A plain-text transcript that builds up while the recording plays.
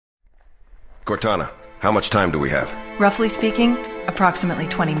Cortana, how much time do we have? Roughly speaking, approximately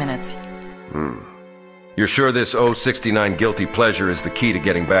 20 minutes. You're sure this 069 guilty pleasure is the key to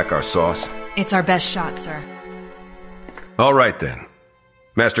getting back our sauce? It's our best shot, sir. All right then.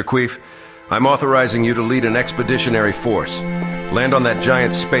 Master Queef, I'm authorizing you to lead an expeditionary force. Land on that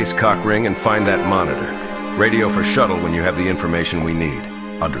giant space cock ring and find that monitor. Radio for shuttle when you have the information we need.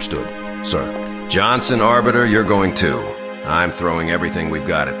 Understood, sir. Johnson, Arbiter, you're going too. I'm throwing everything we've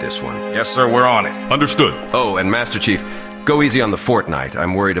got at this one. Yes, sir, we're on it. Understood. Oh, and Master Chief, go easy on the Fortnite.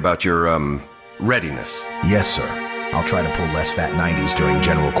 I'm worried about your, readiness. Yes, sir. I'll try to pull less fat 90s during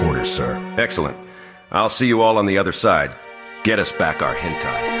general quarters, sir. Excellent. I'll see you all on the other side. Get us back our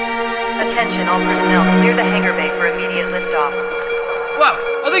hentai. Attention all personnel, clear the hangar bay for immediate liftoff. Wow,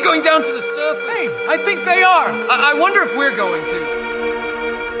 are they going down to the surface? Hey, I think they are! I wonder if we're going to.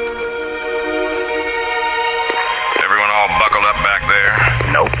 Everyone all buckled up back there?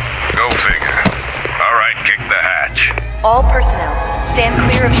 Nope. Go figure. All right, kick the hatch. All personnel, stand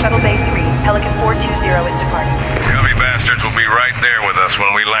clear of Shuttle Bay 3. Pelican 420 is departing. Cubby bastards will be right there with us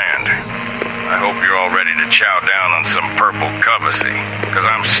when we land. I hope you're all ready to chow down on some purple covasy, because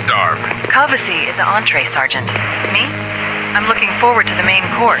I'm starving. Covasy is an entree, Sergeant. Me? I'm looking forward to the main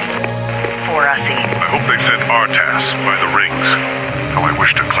course. For usy. I hope they said Artas by the rings. How I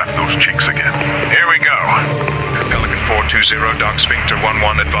wish to clap those cheeks again. Here we go. Pelican 420, Dock Sphincter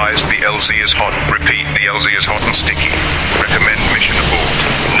 11 advised the LZ is hot. Repeat, the LZ is hot and sticky. Recommend mission abort.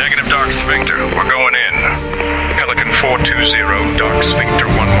 Negative, Dock Sphincter. We're going in. Pelican 420, Dock Sphincter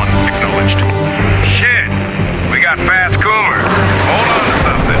 11 acknowledged. Shit! We got fast coomers. Hold on to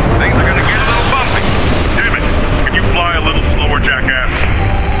something. Things are gonna get a little bumpy. Damn it! Can you fly a little slower, jackass?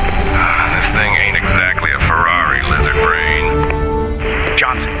 This thing ain't exactly a Ferrari, lizard brain.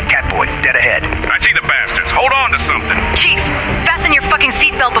 Johnson, Catboys, dead ahead. I see the bastards. Hold on to something. Chief, fasten your fucking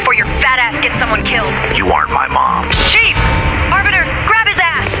seatbelt before your fat ass gets someone killed. You aren't my mom. Chief! Arbiter, grab his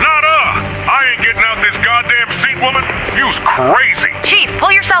ass! I ain't getting out this goddamn seat, woman. You's crazy. Chief,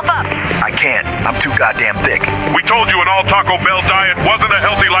 pull yourself up. I can't. I'm too goddamn thick. We told you an all Taco Bell diet wasn't a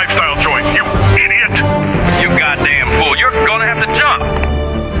healthy lifestyle choice, you idiot. You goddamn fool. You're gonna have to